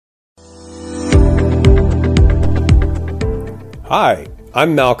Hi,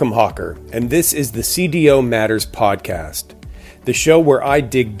 I'm Malcolm Hawker, and this is the CDO Matters podcast, the show where I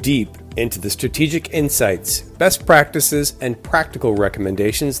dig deep into the strategic insights, best practices, and practical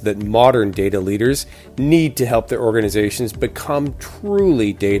recommendations that modern data leaders need to help their organizations become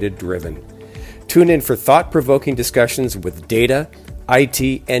truly data-driven. Tune in for thought-provoking discussions with data,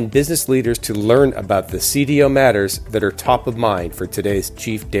 IT, and business leaders to learn about the CDO matters that are top of mind for today's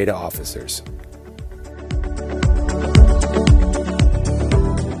chief data officers.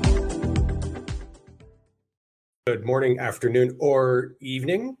 Good morning, afternoon, or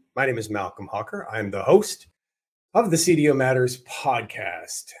evening. My name is Malcolm Hawker. I'm the host of the CDO Matters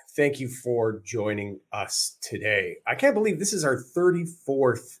podcast. Thank you for joining us today. I can't believe this is our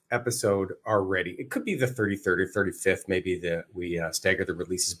 34th episode already. It could be the 33rd or 35th, maybe we stagger the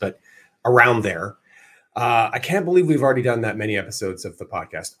releases, but around there. I can't believe we've already done that many episodes of the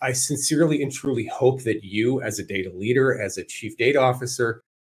podcast. I sincerely and truly hope that you, as a data leader, as a chief data officer,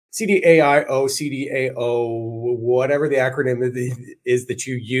 CDAIO, CDAO, whatever the acronym is that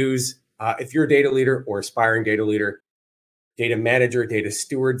you use, if you're a data leader or aspiring data leader, data manager, data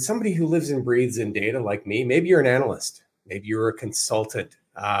steward, somebody who lives and breathes in data like me, maybe you're an analyst, maybe you're a consultant.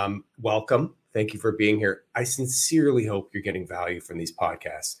 Welcome. Thank you for being here. I sincerely hope you're getting value from these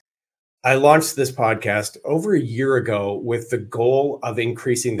podcasts. I launched this podcast over a year ago with the goal of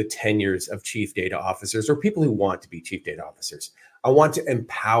increasing the tenures of chief data officers or people who want to be chief data officers. I want to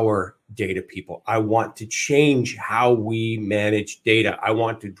empower data people. I want to change how we manage data. I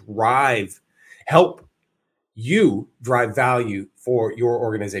want to help you drive value for your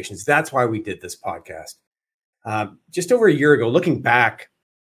organizations. That's why we did this podcast. Just over a year ago, looking back,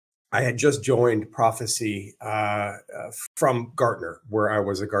 I had just joined Prophecy from Gartner, where I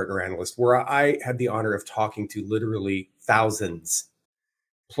was a Gartner analyst, where I had the honor of talking to literally thousands,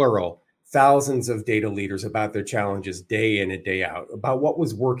 plural, thousands of data leaders about their challenges day in and day out, about what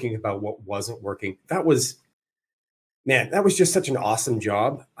was working, about what wasn't working. That was just such an awesome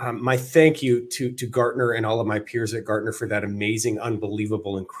job. My thank you to Gartner and all of my peers at Gartner for that amazing,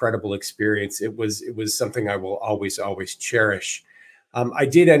 unbelievable, incredible experience. It was something I will always cherish. I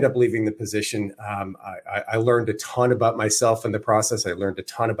did end up leaving the position. I learned a ton about myself in the process. I learned a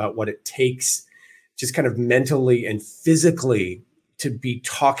ton about what it takes just kind of mentally and physically to be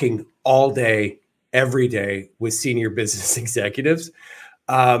talking all day, every day with senior business executives.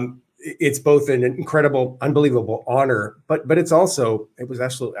 It's both an incredible, unbelievable honor, but it was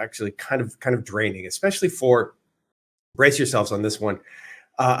actually kind of draining, especially for, brace yourselves on this one,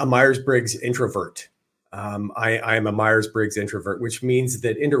 a Myers-Briggs introvert. I am a Myers-Briggs introvert, which means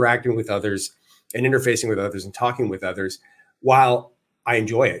that interacting with others and interfacing with others and talking with others, while I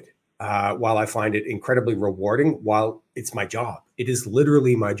enjoy it, while I find it incredibly rewarding, while it's my job, it is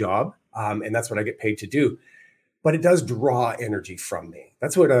literally my job, and that's what I get paid to do. But it does draw energy from me.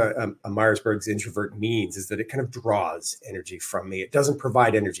 That's what a Myers-Briggs introvert means, is that it kind of draws energy from me. It doesn't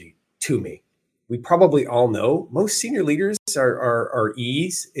provide energy to me. We probably all know most senior leaders are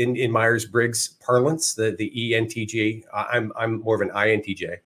E's in Myers-Briggs parlance, the ENTJ. I'm more of an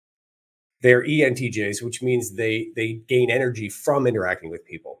INTJ. They're ENTJs, which means they gain energy from interacting with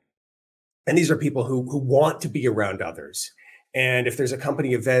people. And these are people who want to be around others. And if there's a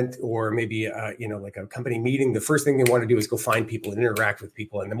company event or maybe like a company meeting, the first thing they want to do is go find people and interact with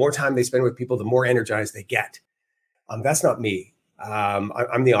people. And the more time they spend with people, the more energized they get. That's not me.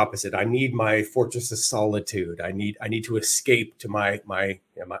 I'm the opposite. I need my fortress of solitude. I need to escape to my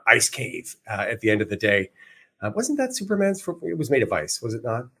ice cave at the end of the day. Wasn't that Superman's? It was made of ice, was it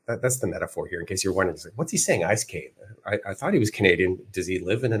not? That's the metaphor here. In case you're wondering, what's he saying? Ice cave. I thought he was Canadian. Does he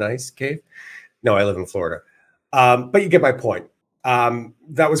live in an ice cave? No, I live in Florida. But you get my point.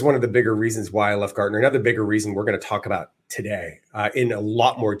 That was one of the bigger reasons why I left Gartner. Another bigger reason we're going to talk about today in a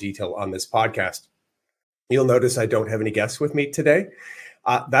lot more detail on this podcast. You'll notice I don't have any guests with me today.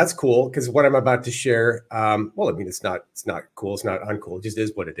 That's cool, because what I'm about to share, it's not cool, it's not uncool, it just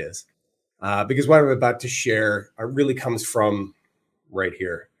is what it is. Because what I'm about to share really comes from right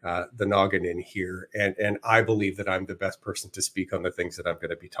here, the noggin in here. And I believe that I'm the best person to speak on the things that I'm going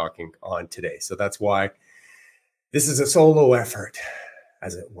to be talking on today. So that's why this is a solo effort,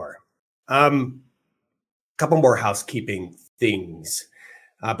 as it were. Couple more housekeeping things.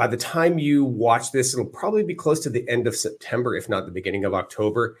 By the time you watch this, it'll probably be close to the end of September, if not the beginning of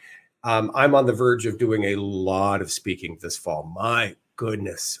October. I'm on the verge of doing a lot of speaking this fall. My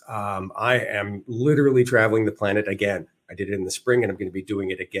goodness. I am literally traveling the planet again. I did it in the spring, and I'm going to be doing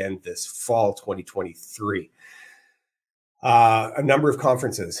it again this fall, 2023. A number of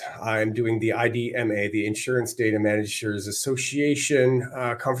conferences. I'm doing the IDMA, the Insurance Data Managers Association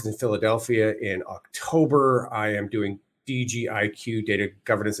conference in Philadelphia in October. I am doing DGIQ, Data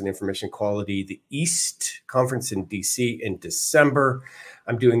Governance and Information Quality, the East Conference in DC in December.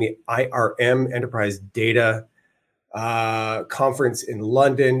 I'm doing the IRM, Enterprise Data Conference in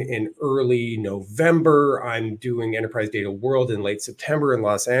London in early November. I'm doing Enterprise Data World in late September in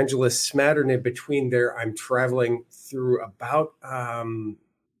Los Angeles. Smattered in between there, I'm traveling through about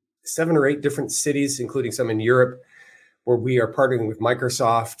 7 or 8 different cities, including some in Europe, where we are partnering with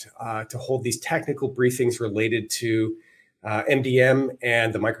Microsoft to hold these technical briefings related to MDM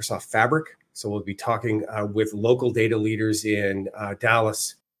and the Microsoft Fabric. So we'll be talking with local data leaders in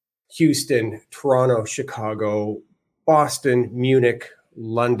Dallas, Houston, Toronto, Chicago, Boston, Munich,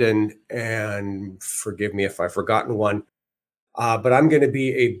 London, and forgive me if I've forgotten one. But I'm going to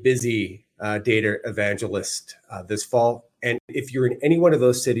be a busy data evangelist this fall. And if you're in any one of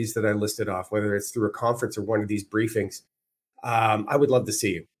those cities that I listed off, whether it's through a conference or one of these briefings, I would love to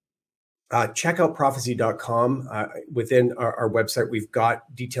see you. Check out prophecy.com. Within our website, we've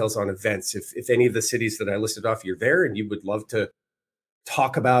got details on events. If any of the cities that I listed off, you're there and you would love to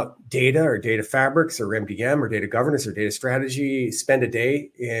talk about data or data fabrics or MDM or data governance or data strategy, spend a day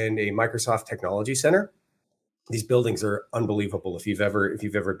in a Microsoft Technology Center. These buildings are unbelievable. If you've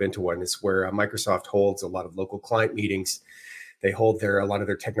ever been to one, it's where Microsoft holds a lot of local client meetings. They hold a lot of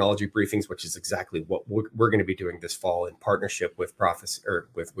their technology briefings, which is exactly what we're going to be doing this fall in partnership with Prophecy or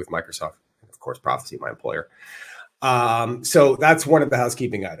with Microsoft, and of course, Prophecy, my employer. So that's one of the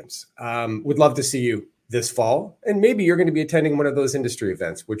housekeeping items. Would love to see you this fall, and maybe you're going to be attending one of those industry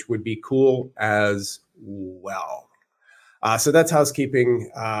events, which would be cool as well. So that's housekeeping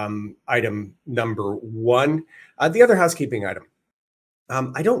item number 1. The other housekeeping item,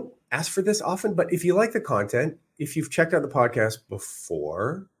 I don't ask for this often, but if you like the content, if you've checked out the podcast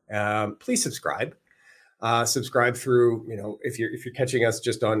before, please subscribe. Subscribe through, if you're catching us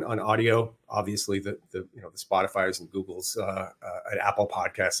just on audio, obviously the Spotify's and Google's and Apple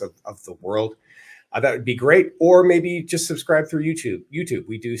Podcasts of the world. That would be great. Or maybe just subscribe through YouTube.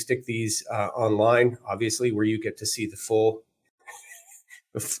 We do stick these online, obviously, where you get to see the full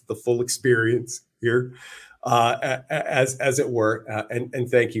experience here, as it were. And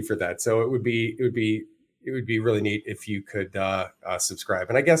thank you for that. So it would be really neat if you could subscribe.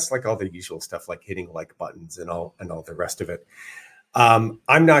 And I guess like all the usual stuff, like hitting like buttons and all the rest of it. I'm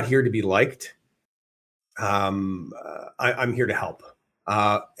not here to be liked. I'm here to help.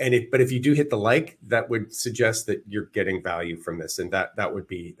 But if you do hit the like, that would suggest that you're getting value from this, and that would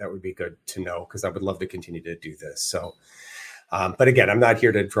be good to know, because I would love to continue to do this. So, but again, I'm not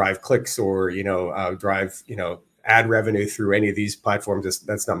here to drive clicks or drive ad revenue through any of these platforms.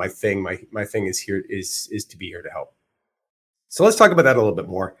 That's not my thing. My thing is to be here to help. So let's talk about that a little bit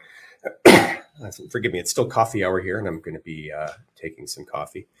more. Forgive me, it's still coffee hour here, and I'm going to be taking some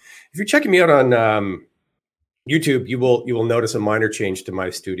coffee. If you're checking me out on YouTube, you will notice a minor change to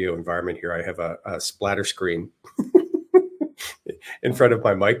my studio environment here. I have a splatter screen in front of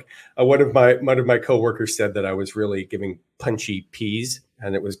my mic. One of my coworkers said that I was really giving punchy peas,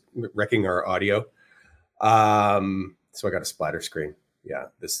 and it was wrecking our audio. So I got a splatter screen. Yeah,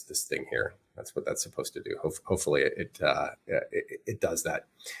 this thing here. That's what that's supposed to do. Hopefully it does that.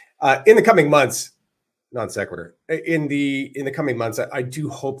 In the coming months, non sequitur. In the coming months, I do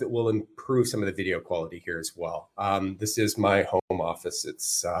hope that we'll improve some of the video quality here as well. This is my home office.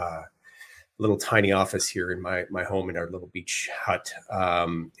 It's a little tiny office here in my home in our little beach hut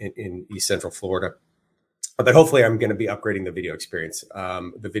in East Central Florida. But hopefully I'm going to be upgrading the video experience.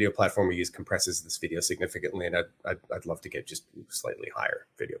 The video platform we use compresses this video significantly, and I'd love to get just slightly higher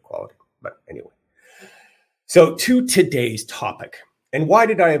video quality. But anyway, so to today's topic. And why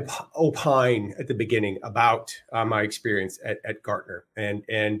did I opine at the beginning about my experience at Gartner?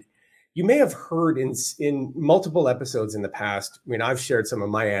 And you may have heard in multiple episodes in the past, I've shared some of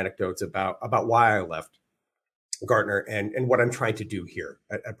my anecdotes about why I left Gartner and what I'm trying to do here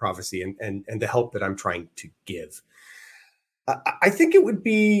at Prophecy and the help that I'm trying to give. I think it would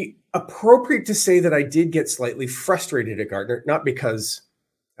be appropriate to say that I did get slightly frustrated at Gartner, not because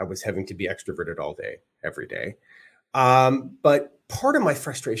I was having to be extroverted all day, every day, but part of my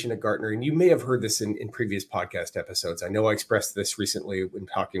frustration at Gartner, and you may have heard this in previous podcast episodes. I know I expressed this recently when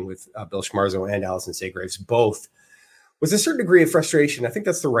talking with Bill Schmarzo and Allison Segraves, both, was a certain degree of frustration. I think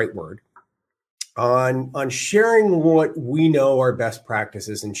that's the right word, on sharing what we know are best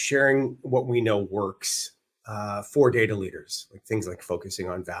practices and sharing what we know works for data leaders, like things like focusing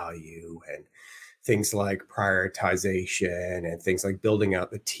on value and things like prioritization and things like building out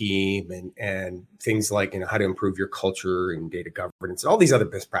the team and things like how to improve your culture and data governance and all these other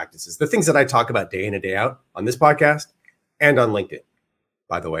best practices, the things that I talk about day in and day out on this podcast and on LinkedIn.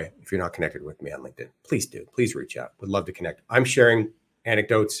 by the way, if you're not connected with me on LinkedIn, please do. Please reach out. Would love to connect. I'm sharing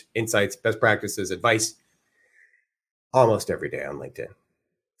anecdotes, insights, best practices, advice almost every day on LinkedIn,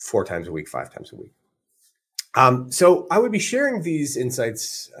 4 times a week, 5 times a week. So I would be sharing these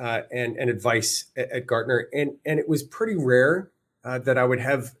insights and advice at Gartner, and it was pretty rare that I would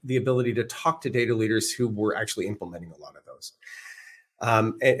have the ability to talk to data leaders who were actually implementing a lot of those.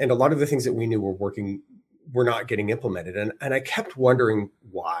 And a lot of the things that we knew were working were not getting implemented. And I kept wondering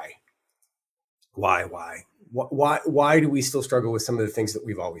why. Why do we still struggle with some of the things that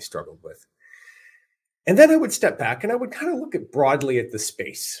we've always struggled with? And then I would step back and I would kind of look at broadly at the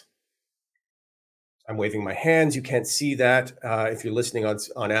space. I'm waving my hands. You can't see that. If you're listening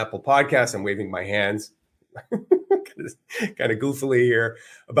on Apple Podcasts, I'm waving my hands kind of goofily here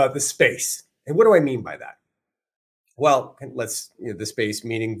about the space. And what do I mean by that? Well, the space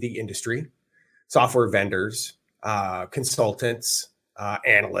meaning the industry, software vendors, consultants,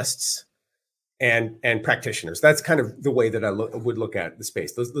 analysts, and practitioners. That's kind of the way that I would look at the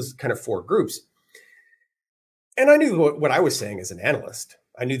space. Those kind of 4 groups. And I knew what I was saying as an analyst.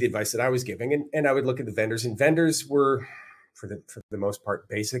 I knew the advice that I was giving, and I would look at the vendors, and vendors were, for the most part,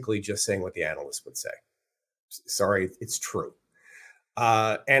 basically just saying what the analyst would say. Sorry, it's true.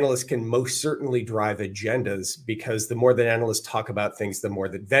 Analysts can most certainly drive agendas, because the more that analysts talk about things, the more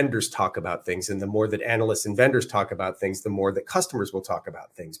that vendors talk about things, and the more that analysts and vendors talk about things, the more that customers will talk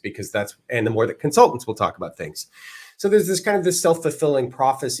about things, and the more that consultants will talk about things. So there's this self-fulfilling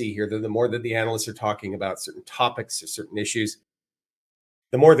prophecy here that the more that the analysts are talking about certain topics or certain issues,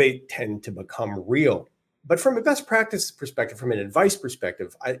 the more they tend to become real. But from a best practice perspective, from an advice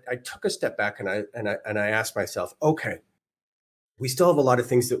perspective, I took a step back and I asked myself, okay, we still have a lot of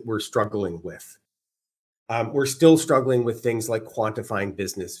things that we're struggling with. We're still struggling with things like quantifying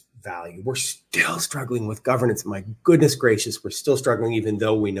business value. We're still struggling with governance. My goodness gracious, we're still struggling, even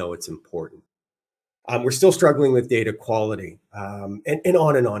though we know it's important. We're still struggling with data quality, and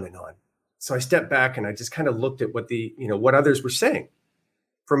on and on and on. So I stepped back and I just kind of looked at what others were saying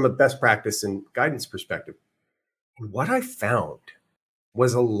from a best practice and guidance perspective. And what I found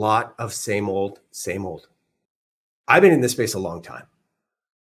was a lot of same old, same old. I've been in this space a long time,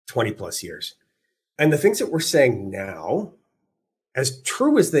 20 plus years. And the things that we're saying now, as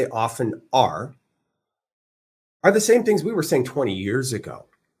true as they often are the same things we were saying 20 years ago.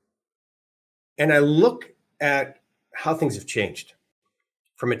 And I look at how things have changed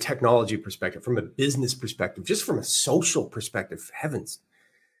from a technology perspective, from a business perspective, just from a social perspective, heavens.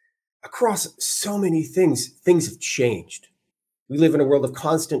 Across so many things have changed. We live in a world of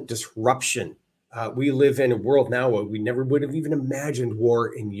constant disruption. We live in a world now where we never would have even imagined war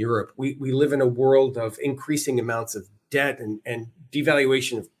in Europe. We live in a world of increasing amounts of debt and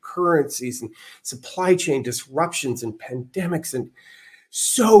devaluation of currencies and supply chain disruptions and pandemics, and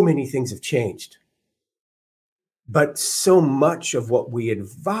so many things have changed. But so much of what we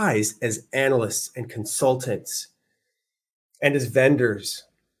advise as analysts and consultants and as vendors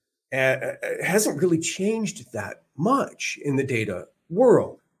hasn't really changed that much in the data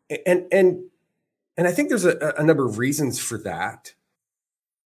world. And I think there's a number of reasons for that.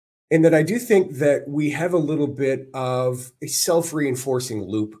 And that I do think that we have a little bit of a self-reinforcing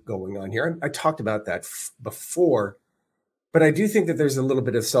loop going on here. I talked about that before, but I do think that there's a little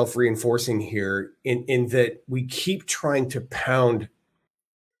bit of self-reinforcing here in that we keep trying to pound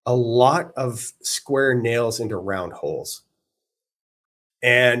a lot of square nails into round holes.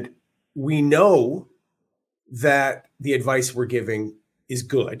 And we know that the advice we're giving is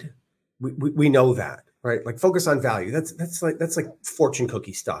good. We know that, right? Like, focus on value. That's like fortune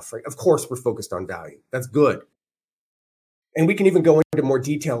cookie stuff, right? Of course, we're focused on value. That's good. And we can even go into more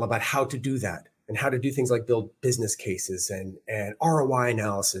detail about how to do that and how to do things like build business cases and ROI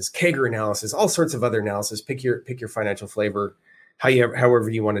analysis, CAGR analysis, all sorts of other analysis. Pick your financial flavor, however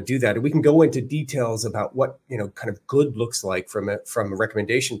you want to do that. And we can go into details about what, kind of good looks like from a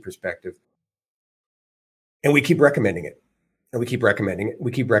recommendation perspective. And we keep recommending it. And we keep recommending it. We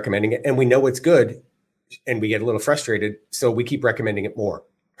keep recommending it. And we know it's good. And we get a little frustrated. So we keep recommending it more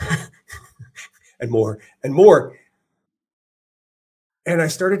and more and more. And I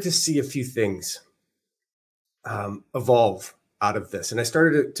started to see a few things evolve out of this. And I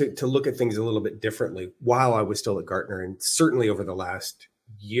started to look at things a little bit differently while I was still at Gartner, and certainly over the last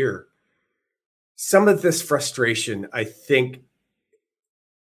year. Some of this frustration, I think,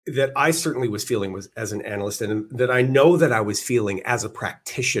 that I certainly was feeling was as an analyst, and that I know that I was feeling as a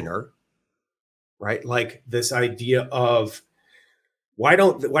practitioner, right? Like this idea of why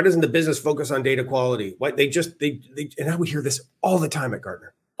doesn't the business focus on data quality? Why and I would hear this all the time at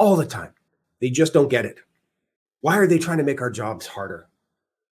Gartner, all the time. They just don't get it. Why are they trying to make our jobs harder?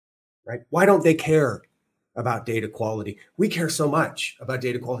 right? Why don't they care about data quality? We care so much about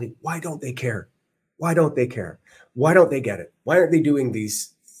data quality. Why don't they care? Why don't they care? Why don't they get it? Why aren't they doing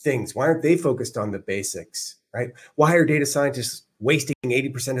these things? Why aren't they focused on the basics, right? Why are data scientists wasting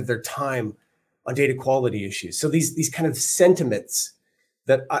 80% of their time on data quality issues? So these kind of sentiments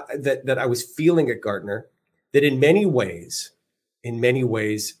that I was feeling at Gartner, that in many ways,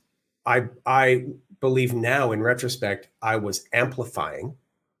 I believe now in retrospect, I was amplifying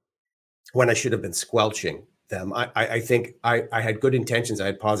when I should have been squelching them. I think I had good intentions, I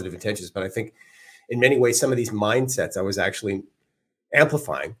had positive intentions, but I think in many ways, some of these mindsets I was actually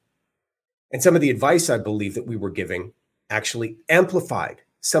amplifying. And some of the advice I believe that we were giving actually amplified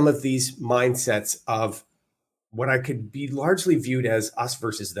some of these mindsets of what I could be largely viewed as us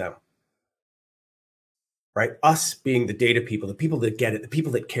versus them, right? Us being the data people, the people that get it, the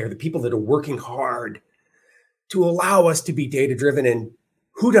people that care, the people that are working hard to allow us to be data driven. And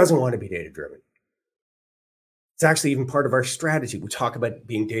who doesn't want to be data driven? It's actually even part of our strategy. We talk about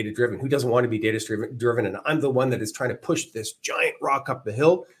being data driven. Who doesn't want to be data driven? And I'm the one that is trying to push this giant rock up the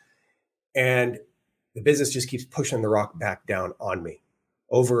hill. And the business just keeps pushing the rock back down on me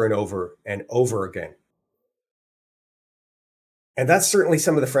over and over and over again. And that's certainly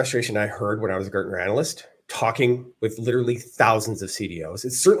some of the frustration I heard when I was a Gartner analyst, talking with literally thousands of CDOs.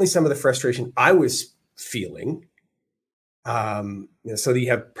 It's certainly some of the frustration I was feeling. So that you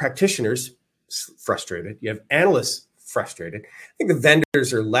have practitioners frustrated, you have analysts frustrated. I think the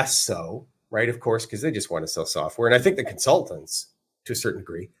vendors are less so, right? Of course, because they just want to sell software. And I think the consultants, to a certain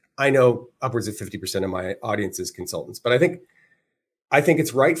degree, I know upwards of 50% of my audience is consultants, but I think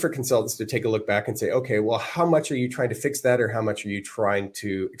it's right for consultants to take a look back and say, okay, well, how much are you trying to fix that, or how much are you trying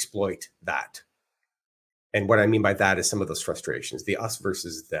to exploit that? And what I mean by that is some of those frustrations, the us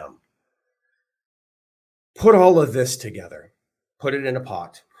versus them. Put all of this together, put it in a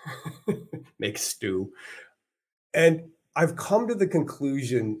pot, make stew. And I've come to the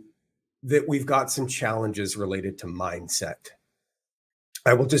conclusion that we've got some challenges related to mindset.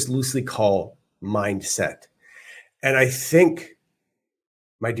 I will just loosely call mindset. And I think,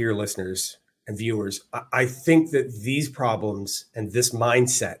 my dear listeners and viewers, I think that these problems and this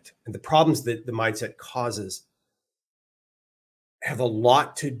mindset and the problems that the mindset causes have a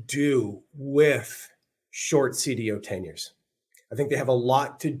lot to do with short CDO tenures. I think they have a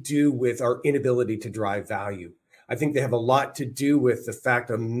lot to do with our inability to drive value. I think they have a lot to do with the fact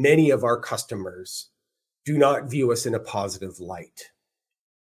that many of our customers do not view us in a positive light.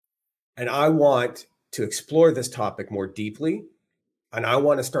 And I want to explore this topic more deeply. And I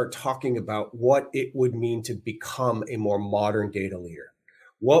want to start talking about what it would mean to become a more modern data leader.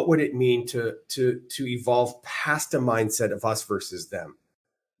 What would it mean to evolve past a mindset of us versus them?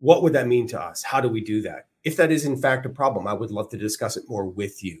 What would that mean to us? How do we do that? If that is in fact a problem, I would love to discuss it more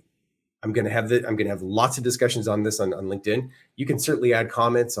with you. I'm going to have lots of discussions on this on LinkedIn. You can certainly add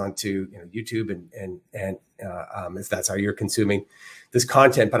comments onto YouTube and if that's how you're consuming this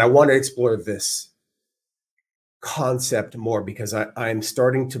content. But I want to explore this concept more because I'm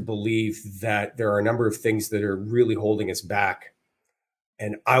starting to believe that there are a number of things that are really holding us back,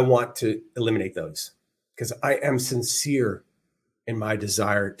 and I want to eliminate those because I am sincere in my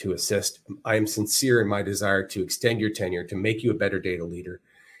desire to assist. I am sincere in my desire to extend your tenure, to make you a better data leader,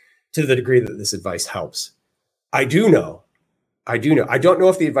 to the degree that this advice helps. I don't know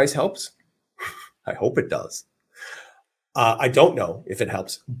if the advice helps. I hope it does. I don't know if it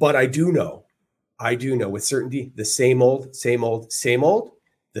helps, but I do know with certainty the same old, same old, same old,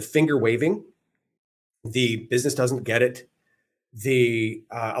 the finger waving, the business doesn't get it,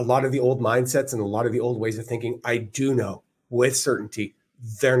 a lot of the old mindsets and a lot of the old ways of thinking, I do know with certainty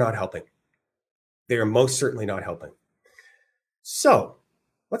they're not helping. They are most certainly not helping. So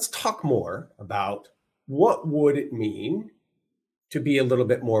let's talk more about what would it mean to be a little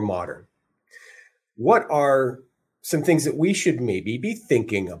bit more modern. What are some things that we should maybe be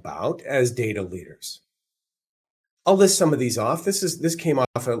thinking about as data leaders? I'll list some of these off. This came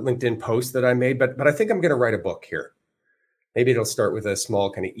off a LinkedIn post that I made, but I think I'm going to write a book here. Maybe it'll start with a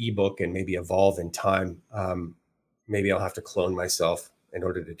small kind of ebook and maybe evolve in time. Maybe I'll have to clone myself in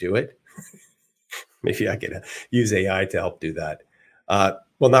order to do it. Maybe I can use AI to help do that.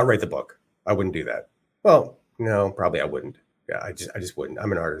 Well, not write the book. I wouldn't do that. Well, no, probably I wouldn't. Yeah, I just wouldn't.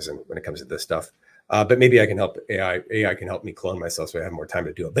 I'm an artisan when it comes to this stuff. But maybe I can help AI. AI can help me clone myself so I have more time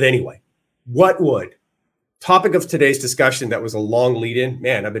to do it. But anyway, topic of today's discussion that was a long lead in?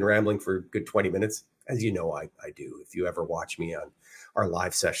 Man, I've been rambling for a good 20 minutes. As you know, I do. If you ever watch me on our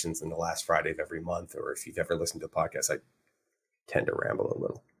live sessions in the last Friday of every month, or if you've ever listened to the podcast, I tend to ramble a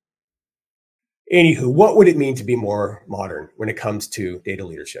little. Anywho, what would it mean to be more modern when it comes to data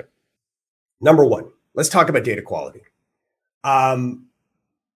leadership? Number one, let's talk about data quality. Um,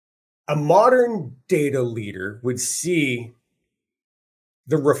 a modern data leader would see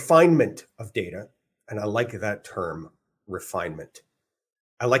the refinement of data, and I like that term, refinement.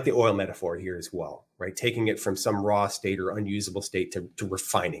 I like the oil metaphor here as well, right? Taking it from some raw state or unusable state to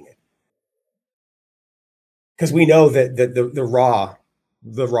refining it. Because we know that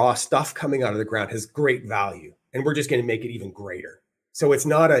the raw stuff coming out of the ground has great value, and we're just going to make it even greater. So it's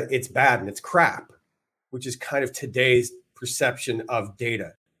bad and it's crap, which is kind of today's perception of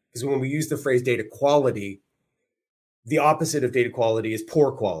data. Because when we use the phrase data quality, the opposite of data quality is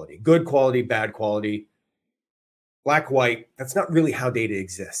poor quality, good quality, bad quality, black, white. That's not really how data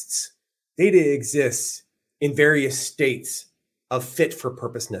exists. Data exists in various states of fit for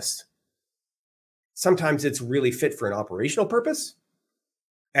purposeness. Sometimes it's really fit for an operational purpose,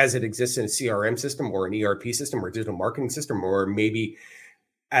 as it exists in a CRM system or an ERP system or a digital marketing system, or maybe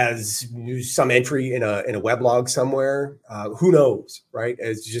as some entry in a weblog somewhere. Who knows, right?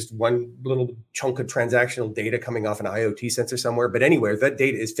 As just one little chunk of transactional data coming off an IoT sensor somewhere. But anywhere, that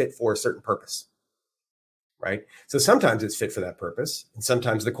data is fit for a certain purpose, right? So sometimes it's fit for that purpose, and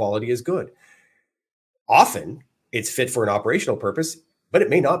sometimes the quality is good. Often it's fit for an operational purpose, but it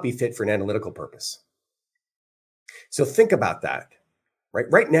may not be fit for an analytical purpose. So think about that, right?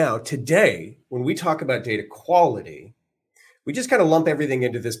 Right now, today, when we talk about data quality, we just kind of lump everything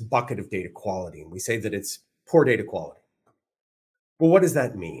into this bucket of data quality, and we say that it's poor data quality. Well, what does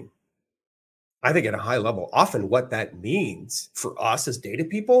that mean? I think at a high level, often what that means for us as data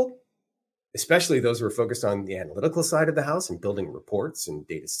people, especially those who are focused on the analytical side of the house and building reports and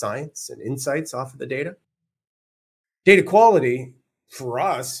data science and insights off of the data, data quality for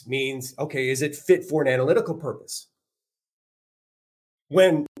us means, okay, is it fit for an analytical purpose?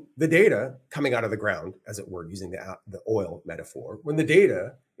 When the data coming out of the ground, as it were, using the oil metaphor, when the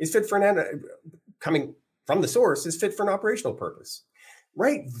data is fit for coming from the source is fit for an operational purpose.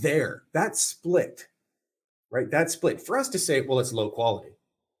 Right there, that split, right? That split for us to say, well, it's low quality.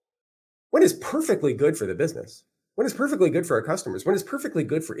 When is perfectly good for the business? When is perfectly good for our customers? When is perfectly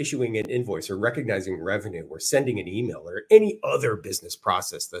good for issuing an invoice or recognizing revenue or sending an email or any other business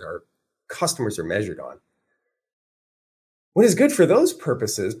process that our customers are measured on? When is good for those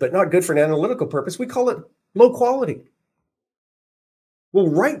purposes, but not good for an analytical purpose, we call it low quality. Well,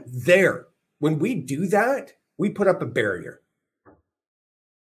 right there, when we do that, we put up a barrier.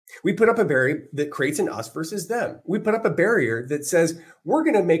 We put up a barrier that creates an us versus them. We put up a barrier that says, we're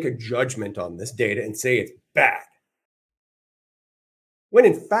going to make a judgment on this data and say it's bad. When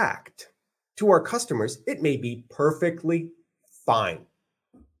in fact, to our customers, it may be perfectly fine.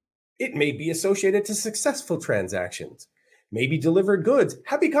 It may be associated to successful transactions, maybe delivered goods,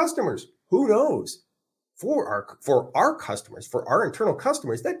 happy customers. Who knows? For our customers, for our internal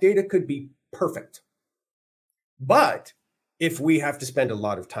customers, that data could be perfect. But if we have to spend a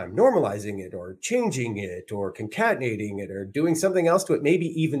lot of time normalizing it or changing it or concatenating it or doing something else to it, maybe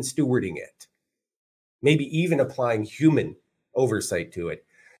even stewarding it, maybe even applying human oversight to it,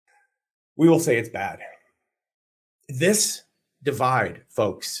 we will say it's bad. This divide,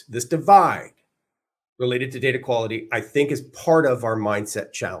 folks, this divide related to data quality, I think is part of our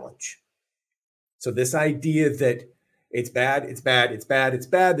mindset challenge. So this idea that it's bad, it's bad, it's bad, it's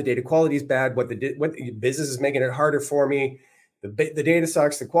bad, the data quality is bad, what the business is making it harder for me, the data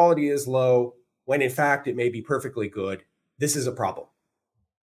sucks, the quality is low, when in fact it may be perfectly good. This is a problem.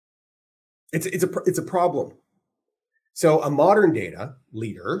 It's a problem. So a modern data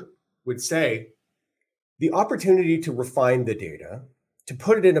leader would say the opportunity to refine the data, to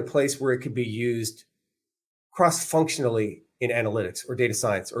put it in a place where it could be used cross-functionally in analytics or data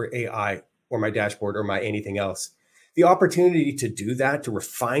science or AI or my dashboard or my anything else, the opportunity to do that, to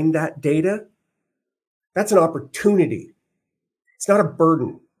refine that data, that's an opportunity. It's not a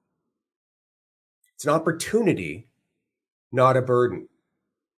burden. It's an opportunity, not a burden.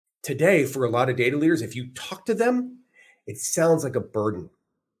 Today, for a lot of data leaders, if you talk to them, it sounds like a burden.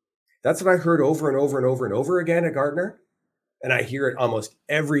 That's what I heard over and over and over and over again at Gartner. And I hear it almost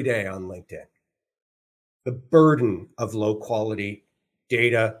every day on LinkedIn. The burden of low quality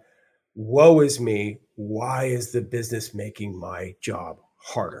data. Woe is me. Why is the business making my job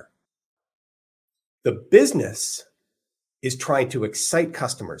harder? The business is trying to excite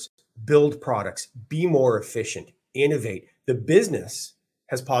customers, build products, be more efficient, innovate. The business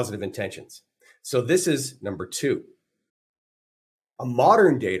has positive intentions. So this is number two. A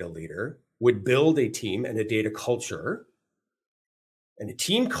modern data leader would build a team and a data culture and a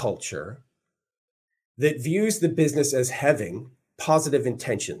team culture that views the business as having positive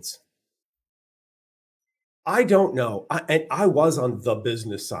intentions. I don't know. And I was on the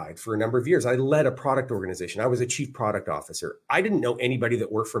business side for a number of years. I led a product organization. I was a chief product officer. I didn't know anybody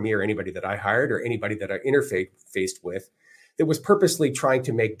that worked for me or anybody that I hired or anybody that I interfaced with that was purposely trying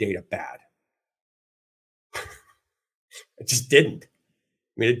to make data bad. It just didn't.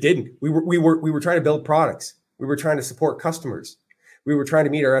 I mean, it didn't. We were trying to build products. We were trying to support customers. We were trying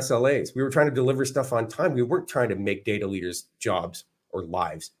to meet our SLAs. We were trying to deliver stuff on time. We weren't trying to make data leaders' jobs or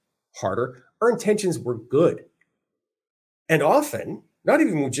lives harder. Our intentions were good. And often, not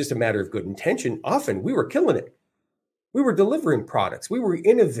even just a matter of good intention, often we were killing it. We were delivering products. We were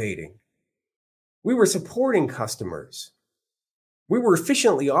innovating. We were supporting customers. We were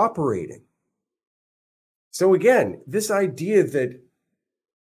efficiently operating. So again, this idea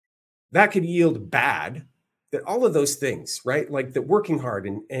that could yield bad, that all of those things, right? Like that working hard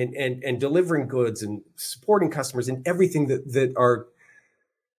and delivering goods and supporting customers and everything that our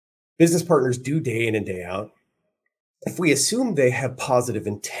business partners do day in and day out, if we assume they have positive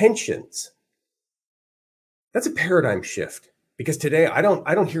intentions, that's a paradigm shift. Because today I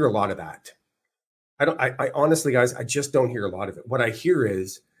don't hear a lot of that. I honestly, guys, I just don't hear a lot of it. What I hear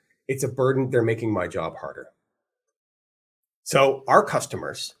is it's a burden. They're making my job harder. So our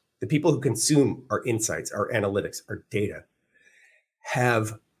customers, the people who consume our insights, our analytics, our data,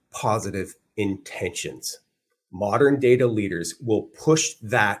 have positive intentions. Modern data leaders will push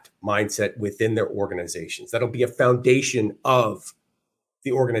that mindset within their organizations. That'll be a foundation of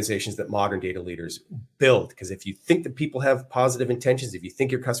the organizations that modern data leaders build. Because if you think that people have positive intentions, if you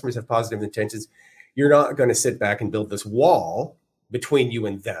think your customers have positive intentions, you're not going to sit back and build this wall between you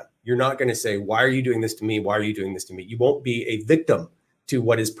and them. You're not going to say, why are you doing this to me? Why are you doing this to me? You won't be a victim to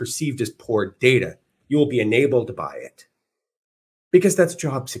what is perceived as poor data. You will be enabled by it, because that's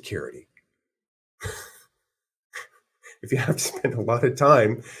job security. If you have to spend a lot of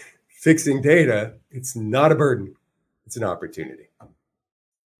time fixing data, it's not a burden. It's an opportunity.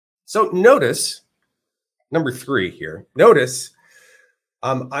 So notice, number 3 here, notice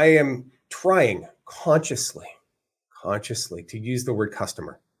I am trying consciously to use the word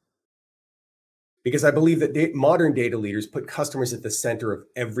customer, because I believe that modern data leaders put customers at the center of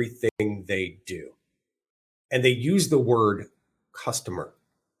everything they do. And they use the word customer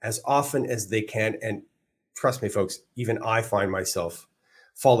as often as they can. And trust me, folks, even I find myself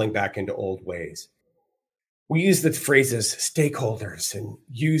falling back into old ways. We use the phrases stakeholders and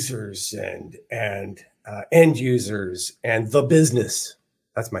users and end users and the business.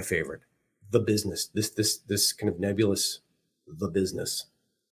 That's my favorite. The business. This kind of nebulous, the business.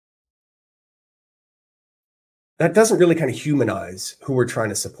 That doesn't really kind of humanize who we're trying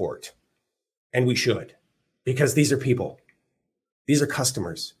to support. And we should, because these are people. These are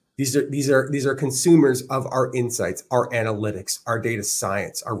customers. These are consumers of our insights, our analytics, our data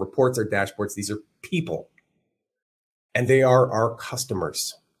science, our reports, our dashboards. These are people. And they are our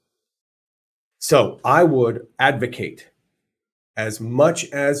customers. So I would advocate as much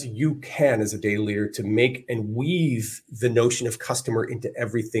as you can as a data leader to make and weave the notion of customer into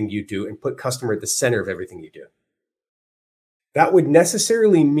everything you do and put customer at the center of everything you do. That would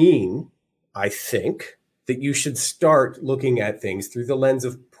necessarily mean, I think, that you should start looking at things through the lens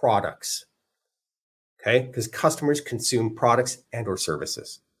of products. Okay? Because customers consume products and or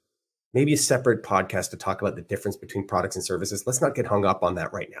services. Maybe a separate podcast to talk about the difference between products and services. Let's not get hung up on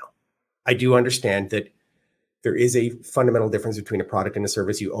that right now. I do understand that there is a fundamental difference between a product and a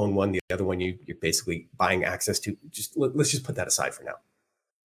service. You own one, the other one you're basically buying access to. Let's just put that aside for now.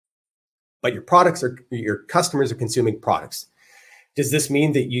 But your customers are consuming products. Does this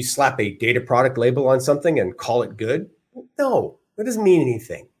mean that you slap a data product label on something and call it good? No, that doesn't mean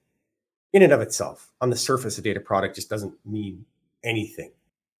anything in and of itself. On the surface, a data product just doesn't mean anything.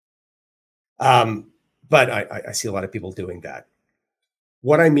 But I see a lot of people doing that.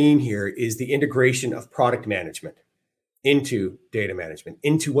 What I mean here is the integration of product management into data management,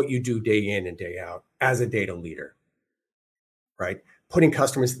 into what you do day in and day out as a data leader, right? Putting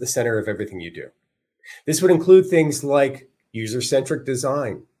customers at the center of everything you do. This would include things like user-centric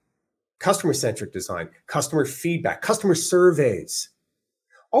design, customer-centric design, customer feedback, customer surveys,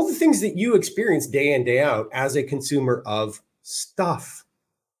 all the things that you experience day in, day out as a consumer of stuff.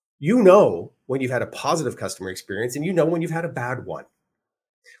 You know when you've had a positive customer experience and you know when you've had a bad one.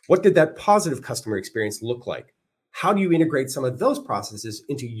 What did that positive customer experience look like? How do you integrate some of those processes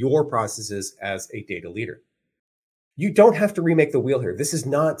into your processes as a data leader? You don't have to remake the wheel here. This is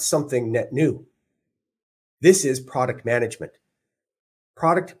not something net new. This is product management.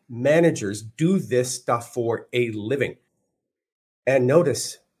 Product managers do this stuff for a living. And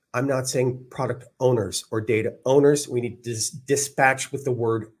notice, I'm not saying product owners or data owners. We need to dispatch with the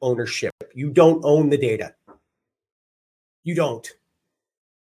word ownership. You don't own the data. You don't.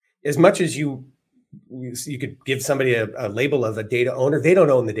 As much as you could give somebody a label of a data owner, they don't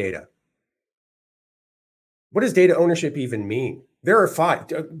own the data. What does data ownership even mean? There are five,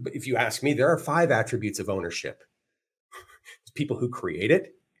 if you ask me, there are five attributes of ownership. It's people who create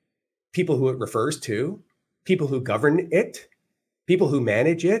it, people who it refers to, people who govern it, people who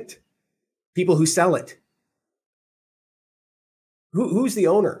manage it, people who sell it. Who's the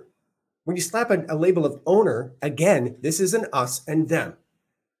owner? When you slap a label of owner, again, this is an us and them.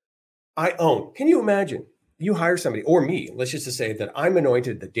 I own. Can you imagine? You hire somebody, or me, let's just say that I'm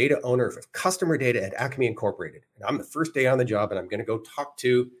anointed the data owner of customer data at Acme Incorporated. And I'm the first day on the job, and I'm going to go talk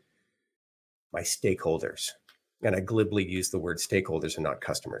to my stakeholders. And I glibly use the word stakeholders and not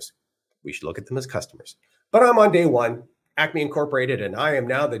customers. We should look at them as customers. But I'm on day one, Acme Incorporated, and I am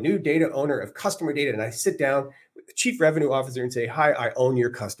now the new data owner of customer data. And I sit down with the chief revenue officer and say, hi, I own your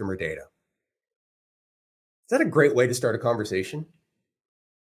customer data. Is that a great way to start a conversation?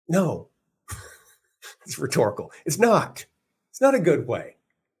 No. It's rhetorical. It's not. It's not a good way.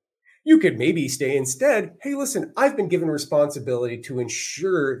 You could maybe say instead, hey, listen, I've been given responsibility to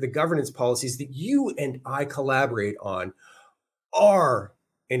ensure the governance policies that you and I collaborate on are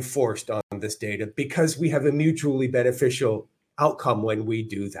enforced on this data because we have a mutually beneficial outcome when we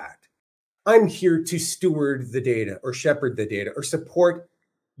do that. I'm here to steward the data or shepherd the data or support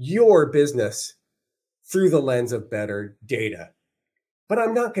your business through the lens of better data. But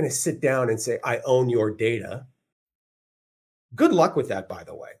I'm not going to sit down and say, I own your data. Good luck with that, by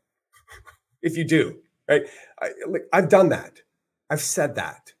the way, if you do, right? I've done that. I've said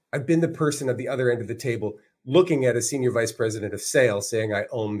that. I've been the person at the other end of the table looking at a senior vice president of sales saying I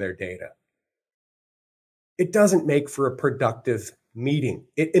own their data. It doesn't make for a productive meeting.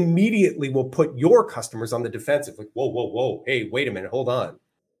 It immediately will put your customers on the defensive. Like, whoa, whoa, whoa. Hey, wait a minute. Hold on.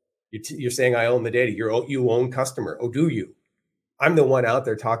 You're saying I own the data. You own customer. Oh, do you? I'm the one out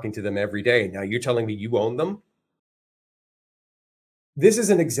there talking to them every day. Now you're telling me you own them? This is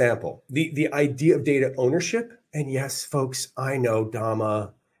an example. The idea of data ownership. And yes, folks, I know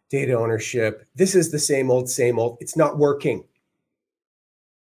Dhamma, data ownership. This is the same old, same old. It's not working.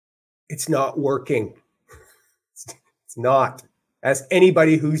 It's not working. It's not. Ask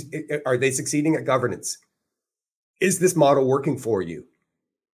anybody are they succeeding at governance? Is this model working for you?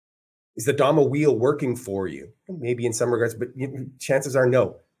 Is the Dhamma wheel working for you? Maybe in some regards, but chances are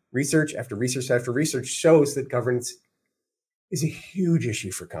no. Research after research after research shows that governance is a huge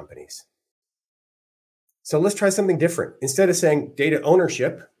issue for companies. So let's try something different. Instead of saying data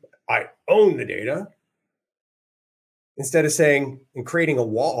ownership, I own the data. Instead of saying and creating a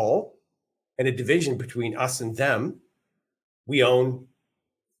wall and a division between us and them, we own,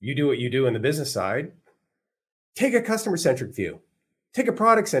 you do what you do on the business side. Take a customer-centric view. Take a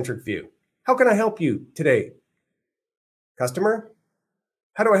product-centric view. How can I help you today? Customer,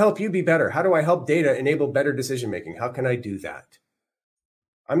 how do I help you be better? How do I help data enable better decision-making? How can I do that?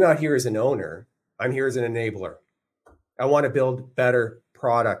 I'm not here as an owner. I'm here as an enabler. I want to build better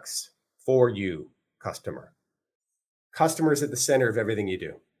products for you, customer. Customer is at the center of everything you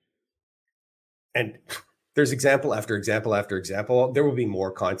do. And there's example after example after example. There will be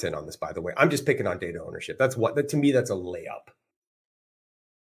more content on this, by the way. I'm just picking on data ownership. To me, that's a layup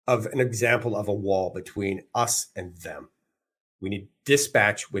of an example of a wall between us and them. We need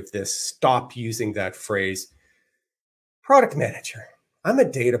dispatch with this. Stop using that phrase. Product manager. I'm a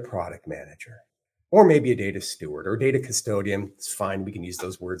data product manager, or maybe a data steward or data custodian. It's fine. We can use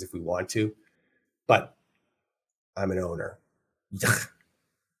those words if we want to, but I'm an owner. Give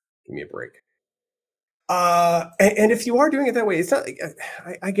me a break. And if you are doing it that way, it's not,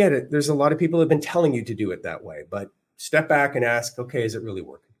 I get it. There's a lot of people who have been telling you to do it that way, but step back and ask, okay, is it really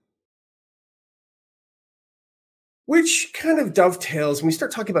working? Which kind of dovetails when we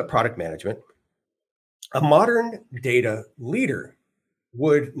start talking about product management. A modern data leader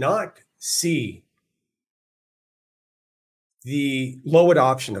would not see the low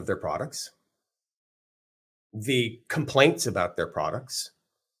adoption of their products, the complaints about their products.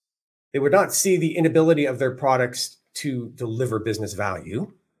 They would not see the inability of their products to deliver business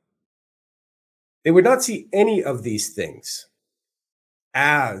value. They would not see any of these things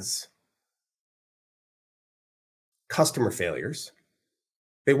as customer failures.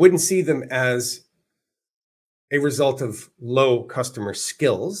 They wouldn't see them as a result of low customer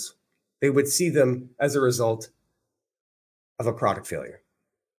skills. They would see them as a result of a product failure.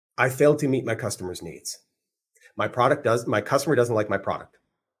 I failed to meet my customer's needs. My customer doesn't like my product.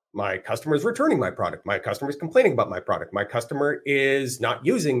 My customer is returning my product. My customer is complaining about my product. My customer is not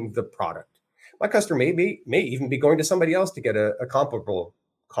using the product. My customer may even be going to somebody else to get a comparable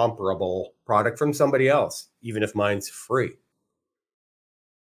comparable product from somebody else, even if mine's free.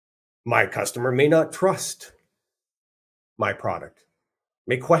 My customer may not trust my product,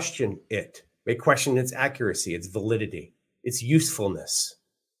 may question it, may question its accuracy, its validity, its usefulness.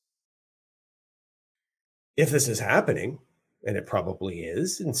 If this is happening, and it probably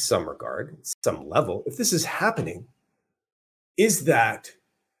is in some regard, some level, if this is happening, is that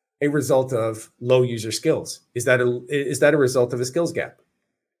a result of low user skills? Is that a result of a skills gap?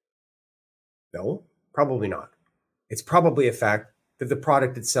 No, probably not. It's probably a fact that the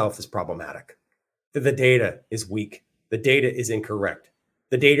product itself is problematic, that the data is weak, the data is incorrect,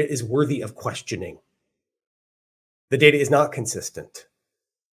 the data is worthy of questioning, the data is not consistent.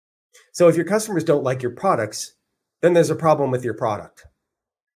 So if your customers don't like your products, then there's a problem with your product,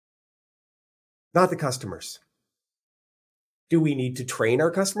 not the customers. Do we need to train our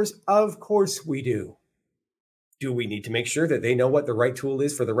customers? Of course we do. Do we need to make sure that they know what the right tool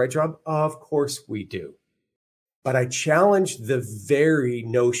is for the right job? Of course we do. But I challenge the very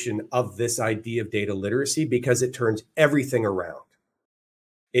notion of this idea of data literacy because it turns everything around.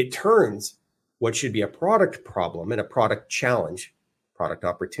 It turns what should be a product problem and a product challenge, product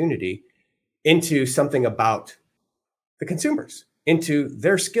opportunity, into something about the consumers, into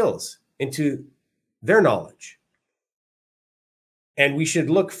their skills, into their knowledge. And we should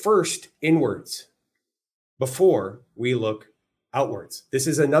look first inwards before we look outwards. This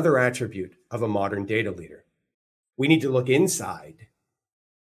is another attribute of a modern data leader. We need to look inside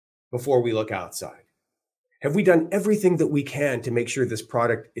before we look outside. Have we done everything that we can to make sure this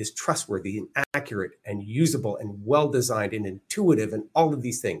product is trustworthy and accurate and usable and well-designed and intuitive and all of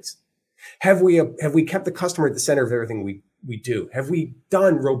these things? Have we kept the customer at the center of everything we do? Have we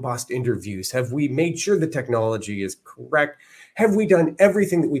done robust interviews? Have we made sure the technology is correct? Have we done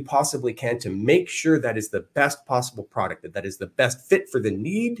everything that we possibly can to make sure that is the best possible product, that is the best fit for the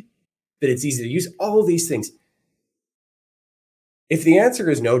need, that it's easy to use, all these things? If the answer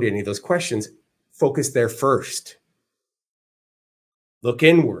is no to any of those questions, focus there first. Look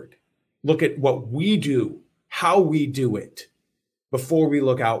inward. Look at what we do, how we do it, before we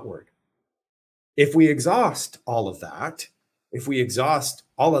look outward. If we exhaust all of that, if we exhaust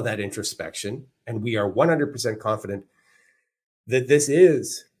all of that introspection, and we are 100% confident that this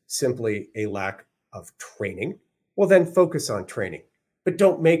is simply a lack of training, well, then focus on training. But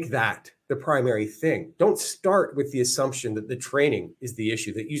don't make that the primary thing. Don't start with the assumption that the training is the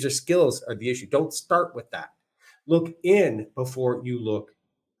issue, that user skills are the issue. Don't start with that. Look in before you look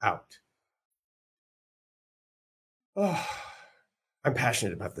out. Oh, I'm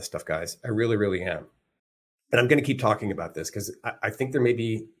passionate about this stuff, guys. I really, really am. And I'm going to keep talking about this because I think there may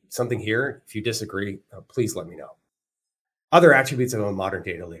be something here. If you disagree, please let me know. Other attributes of a modern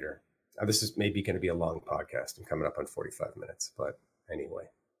data leader. Now, this is maybe going to be a long podcast. I'm coming up on 45 minutes, but anyway,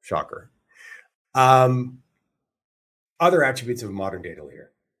 shocker. Other attributes of a modern data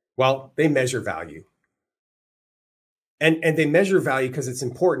leader. Well, they measure value. And they measure value because it's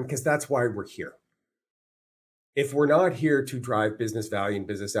important, because that's why we're here. If we're not here to drive business value and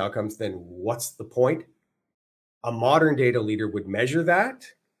business outcomes, then what's the point? A modern data leader would measure that,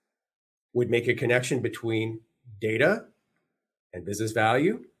 would make a connection between data and business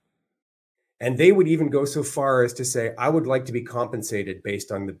value. And they would even go so far as to say, I would like to be compensated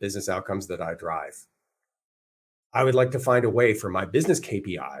based on the business outcomes that I drive. I would like to find a way for my business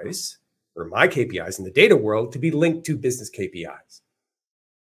KPIs, or my KPIs in the data world, to be linked to business KPIs.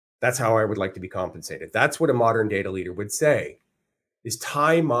 That's how I would like to be compensated. That's what a modern data leader would say, is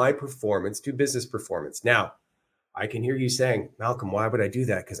tie my performance to business performance. Now, I can hear you saying, Malcolm, why would I do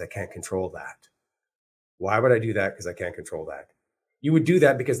that? Because I can't control that. Why would I do that? Because I can't control that. You would do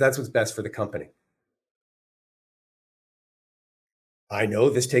that because that's what's best for the company. I know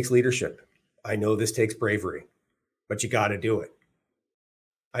this takes leadership. I know this takes bravery, but you got to do it.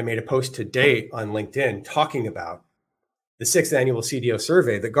 I made a post today on LinkedIn talking about the 6th annual CDO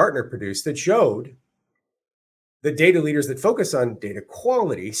survey that Gartner produced that showed that data leaders that focus on data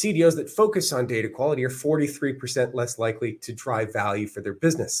quality, CDOs that focus on data quality, are 43% less likely to drive value for their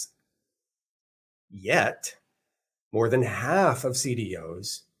business. Yet, more than half of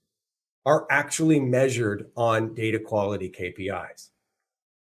CDOs are actually measured on data quality KPIs.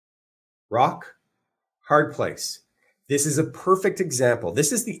 Rock, hard place. This is a perfect example.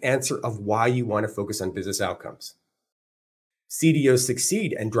 This is the answer of why you want to focus on business outcomes. CDOs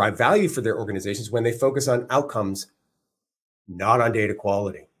succeed and drive value for their organizations when they focus on outcomes, not on data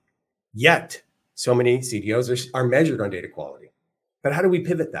quality. Yet, so many CDOs are measured on data quality. But how do we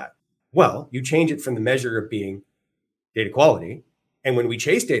pivot that? Well, you change it from the measure of being data quality. And when we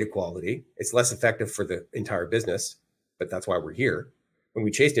chase data quality, it's less effective for the entire business, but that's why we're here. when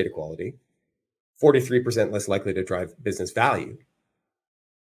we chase data quality, 43% less likely to drive business value.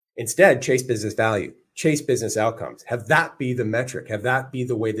 Instead, chase business value, chase business outcomes. Have that be the metric. Have that be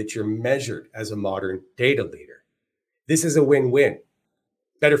the way that you're measured as a modern data leader. This is a win-win.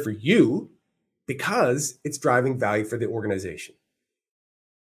 Better for you because it's driving value for the organization.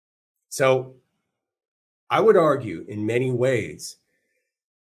 So I would argue in many ways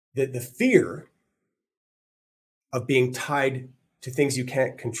that the fear of being tied to things you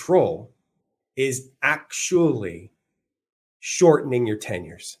can't control is actually shortening your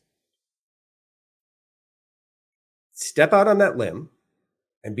tenures. Step out on that limb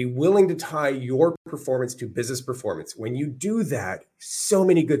and be willing to tie your performance to business performance. When you do that, so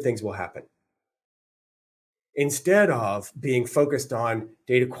many good things will happen. Instead of being focused on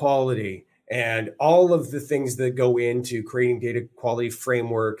data quality and all of the things that go into creating data quality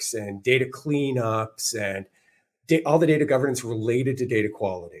frameworks and data cleanups and all the data governance related to data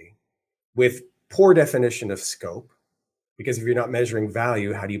quality with poor definition of scope, because if you're not measuring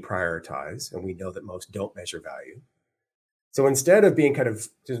value, how do you prioritize? And we know that most don't measure value. So instead of being kind of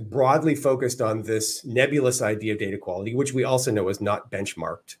just broadly focused on this nebulous idea of data quality, which we also know is not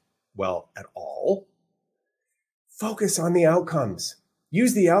benchmarked well at all, focus on the outcomes.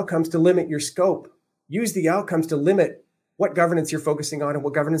 Use the outcomes to limit your scope. Use the outcomes to limit what governance you're focusing on and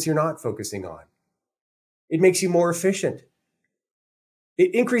what governance you're not focusing on. It makes you more efficient.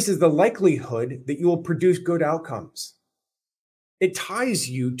 It increases the likelihood that you will produce good outcomes. It ties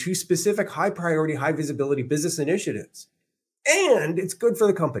you to specific high priority, high visibility business initiatives. And it's good for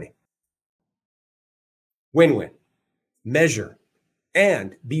the company. Win-win. Measure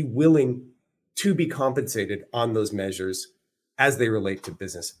and be willing to be compensated on those measures as they relate to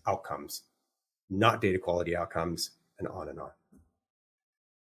business outcomes, not data quality outcomes, and on and on.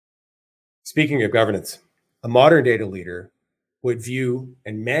 Speaking of governance, a modern data leader would view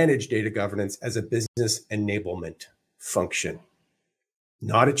and manage data governance as a business enablement function,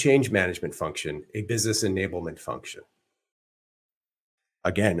 not a change management function, a business enablement function.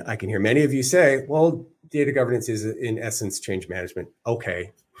 Again, I can hear many of you say, well, data governance is in essence change management.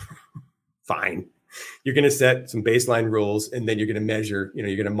 Okay, fine. You're going to set some baseline rules and then you're going to measure,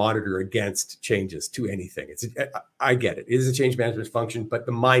 you're going to monitor against changes to anything. I get it. It is a change management function, but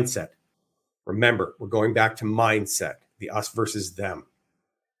the mindset, remember, we're going back to mindset, the us versus them.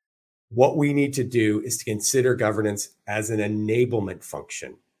 What we need to do is to consider governance as an enablement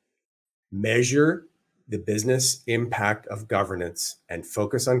function. Measure the business impact of governance and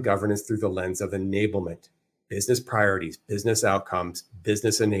focus on governance through the lens of enablement, business priorities, business outcomes,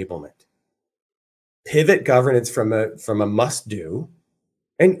 business enablement. Pivot governance from a must do.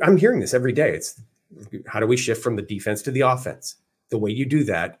 And I'm hearing this every day. It's how do we shift from the defense to the offense? The way you do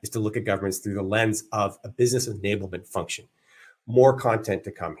that is to look at governance through the lens of a business enablement function. More content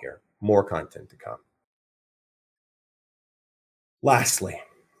to come here. More content to come. Lastly,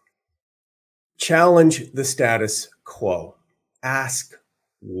 challenge the status quo. Ask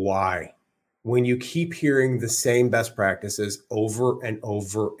why. When you keep hearing the same best practices over and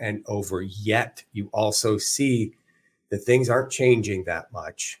over and over, yet you also see that things aren't changing that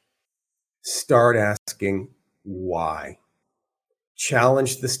much, start asking why.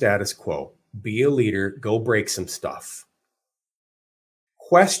 Challenge the status quo. Be a leader. Go break some stuff.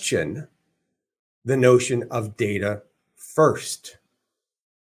 Question the notion of data first,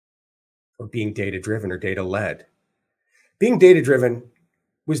 or being data-driven or data-led. Being data-driven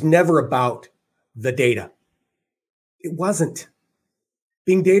was never about the data. It wasn't.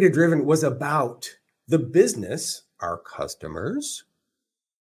 Being data-driven was about the business, our customers,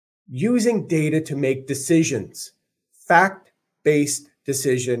 using data to make decisions, fact-based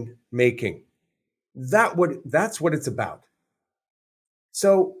decision making. That's what it's about.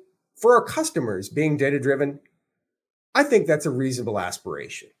 So for our customers, being data-driven, I think that's a reasonable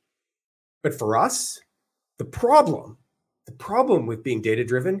aspiration. But for us, the problem with being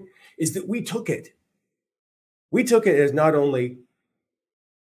data-driven is that we took it as not only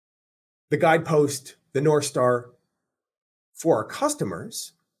the guidepost, the North Star for our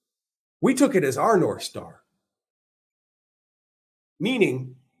customers, we took it as our North Star.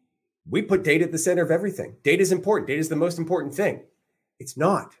 Meaning, we put data at the center of everything. Data is important. Data is the most important thing. It's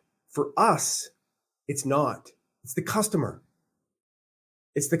not. For us, it's not. It's the customer.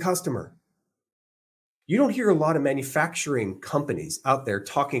 It's the customer. You don't hear a lot of manufacturing companies out there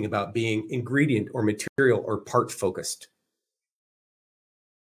talking about being ingredient or material or part focused.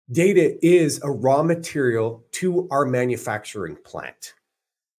 Data is a raw material to our manufacturing plant.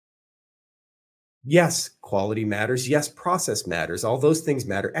 Yes, quality matters. Yes, process matters. All those things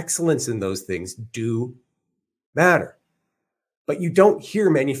matter. Excellence in those things do matter. But you don't hear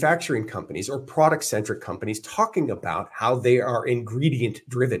manufacturing companies or product-centric companies talking about how they are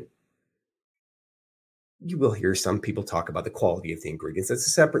ingredient-driven. You will hear some people talk about the quality of the ingredients. That's a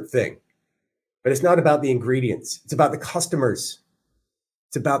separate thing. But it's not about the ingredients. It's about the customers.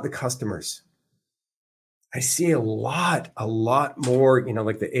 It's about the customers. I see a lot more,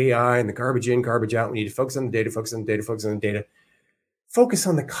 like the AI and the garbage in, garbage out. We need to focus on the data, focus on the data, focus on the data. Focus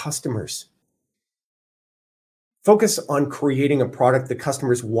on the customers. Focus on creating a product that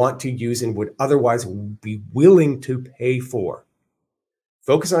customers want to use and would otherwise be willing to pay for.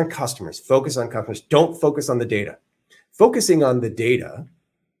 Focus on customers. Focus on customers. Don't focus on the data. Focusing on the data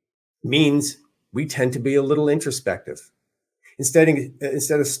means we tend to be a little introspective. Instead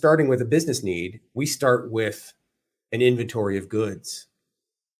of starting with a business need, we start with an inventory of goods.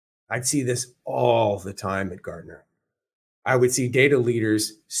 I'd see this all the time at Gartner. I would see data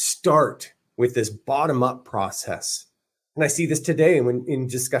leaders start with this bottom-up process. And I see this today in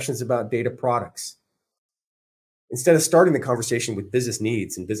discussions about data products. Instead of starting the conversation with business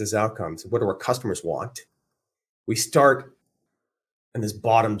needs and business outcomes, what do our customers want? We start in this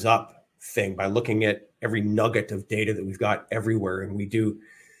bottoms-up thing by looking at every nugget of data that we've got everywhere. And we do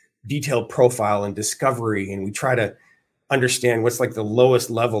detailed profile and discovery, and we try to understand what's like the lowest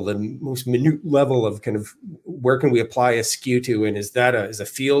level, the most minute level of kind of where can we apply a SKU to, and is a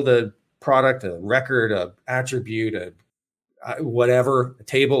field a product, a record, a attribute, a whatever, a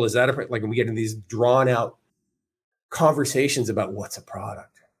table, is that like we get in these drawn out conversations about what's a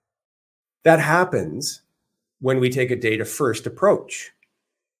product. That happens when we take a data first approach.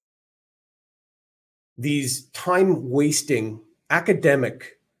 These time wasting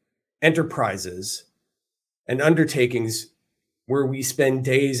academic enterprises and undertakings where we spend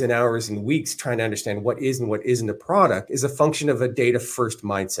days and hours and weeks trying to understand what is and what isn't a product is a function of a data first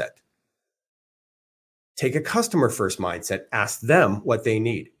mindset. Take a customer first mindset, ask them what they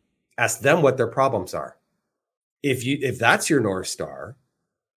need, ask them what their problems are. If that's your North Star,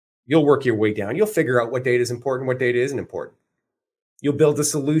 you'll work your way down. You'll figure out what data is important, what data isn't important. You'll build a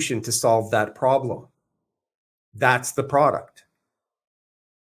solution to solve that problem. That's the product.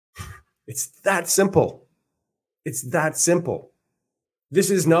 It's that simple. It's that simple.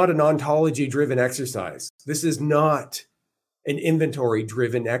 This is not an ontology-driven exercise. This is not an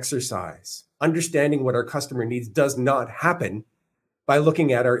inventory-driven exercise. Understanding what our customer needs does not happen by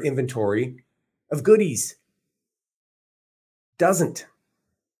looking at our inventory of goodies. It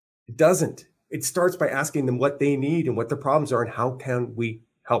doesn't. It starts by asking them what they need and what their problems are and how can we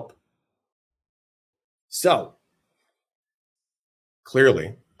help. So,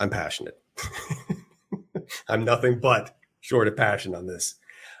 clearly, I'm passionate. I'm nothing but short of passion on this.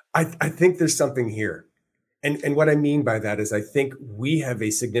 I think there's something here. And what I mean by that is I think we have a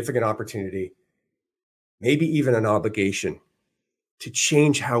significant opportunity, maybe even an obligation, to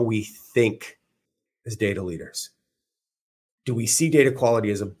change how we think as data leaders. Do we see data quality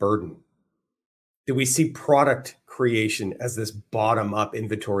as a burden? Do we see product creation as this bottom-up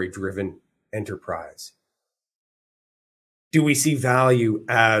inventory-driven enterprise? Do we see value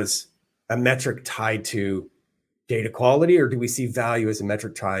as a metric tied to data quality, or do we see value as a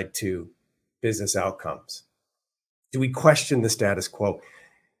metric tied to business outcomes? Do we question the status quo?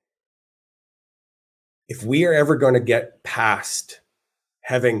 If we are ever going to get past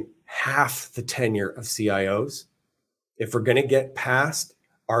having half the tenure of CIOs, if we're going to get past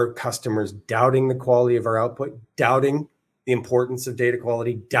our customers doubting the quality of our output, doubting the importance of data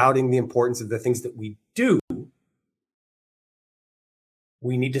quality, doubting the importance of the things that we do,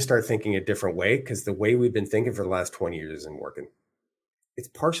 we need to start thinking a different way, because the way we've been thinking for the last 20 years isn't working. It's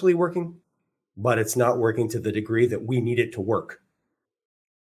partially working, but it's not working to the degree that we need it to work.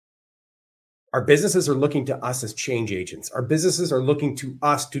 Our businesses are looking to us as change agents. Our businesses are looking to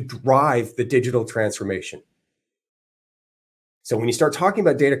us to drive the digital transformation. So when you start talking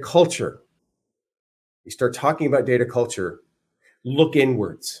about data culture, look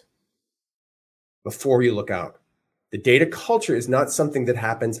inwards before you look out. The data culture is not something that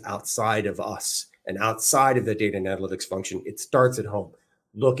happens outside of us and outside of the data and analytics function. It starts at home.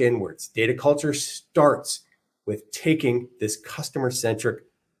 Look inwards. Data culture starts with taking this customer-centric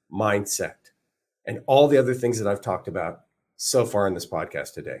mindset and all the other things that I've talked about so far in this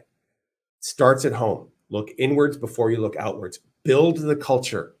podcast today. It starts at home. Look inwards before you look outwards. Build the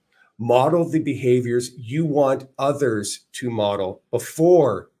culture. Model the behaviors you want others to model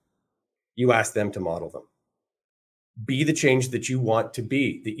before you ask them to model them. Be the change that you want to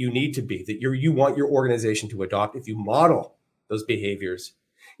be, that you need to be, that you want your organization to adopt. If you model those behaviors,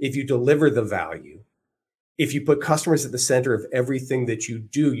 if you deliver the value, if you put customers at the center of everything that you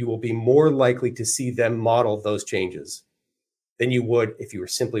do, you will be more likely to see them model those changes than you would if you were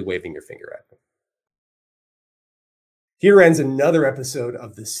simply waving your finger at them. Here ends another episode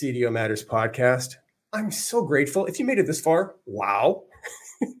of the CDO Matters podcast. I'm so grateful. If you made it this far, wow.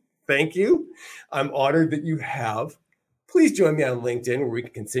 Thank you. I'm honored that you have. Please join me on LinkedIn where we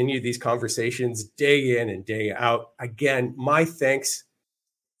can continue these conversations day in and day out. Again, my thanks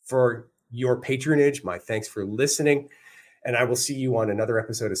for your patronage. My thanks for listening. And I will see you on another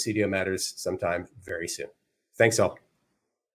episode of CDO Matters sometime very soon. Thanks all.